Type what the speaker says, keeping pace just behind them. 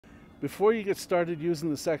Before you get started using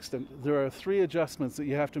the sextant, there are 3 adjustments that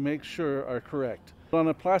you have to make sure are correct. On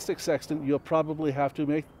a plastic sextant, you'll probably have to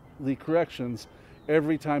make the corrections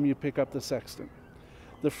every time you pick up the sextant.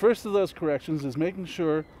 The first of those corrections is making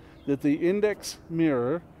sure that the index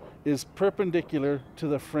mirror is perpendicular to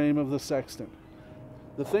the frame of the sextant.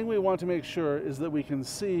 The thing we want to make sure is that we can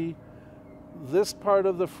see this part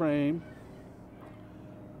of the frame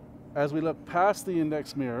as we look past the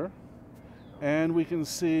index mirror, and we can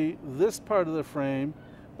see this part of the frame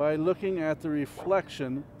by looking at the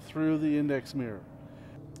reflection through the index mirror.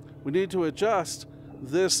 We need to adjust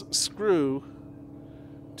this screw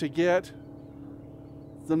to get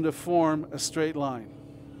them to form a straight line.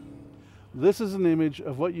 This is an image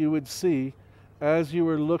of what you would see as you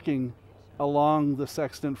were looking along the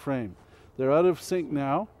sextant frame. They're out of sync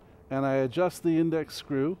now, and I adjust the index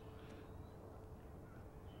screw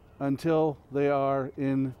until they are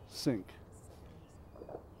in sync.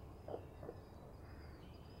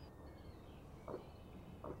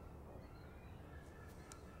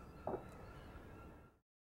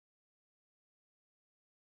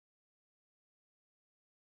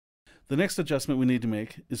 The next adjustment we need to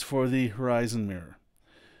make is for the horizon mirror.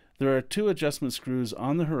 There are 2 adjustment screws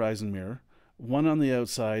on the horizon mirror, one on the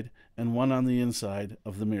outside and one on the inside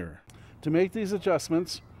of the mirror. To make these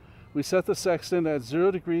adjustments, we set the sextant at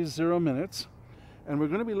 0 degrees 0 minutes, and we're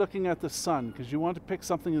going to be looking at the sun because you want to pick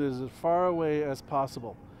something that is as far away as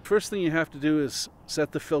possible. First thing you have to do is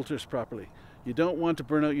set the filters properly. You don't want to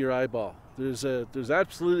burn out your eyeball. There's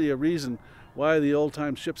absolutely a reason why the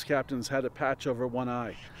old-time ship's captains had a patch over one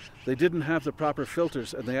eye. They didn't have the proper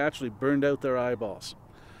filters and they actually burned out their eyeballs.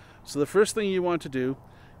 So the first thing you want to do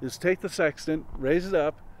is take the sextant, raise it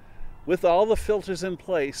up. With all the filters in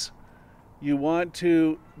place, you want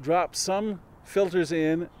to drop some filters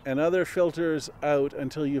in and other filters out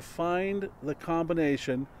until you find the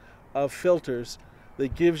combination of filters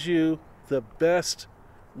that gives you the best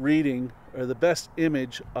reading or the best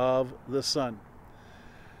image of the sun.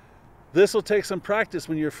 This will take some practice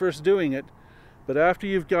when you're first doing it, but after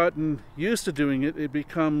you've gotten used to doing it, it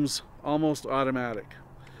becomes almost automatic.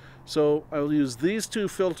 So I'll use these 2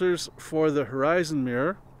 filters for the horizon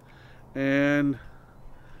mirror, and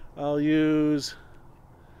I'll use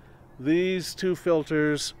these 2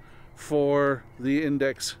 filters for the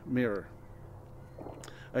index mirror.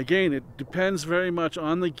 Again, it depends very much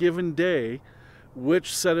on the given day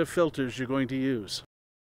which set of filters you're going to use.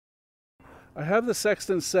 I have the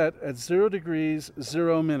sextant set at 0 degrees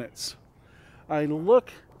 0 minutes. I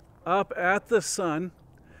look up at the sun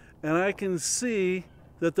and I can see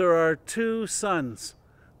that there are 2 suns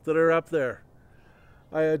that are up there.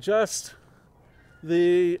 I adjust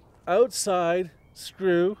the outside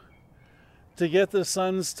screw to get the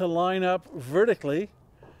suns to line up vertically,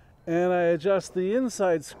 and I adjust the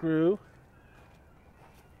inside screw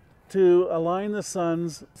to align the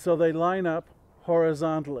suns so they line up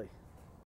horizontally.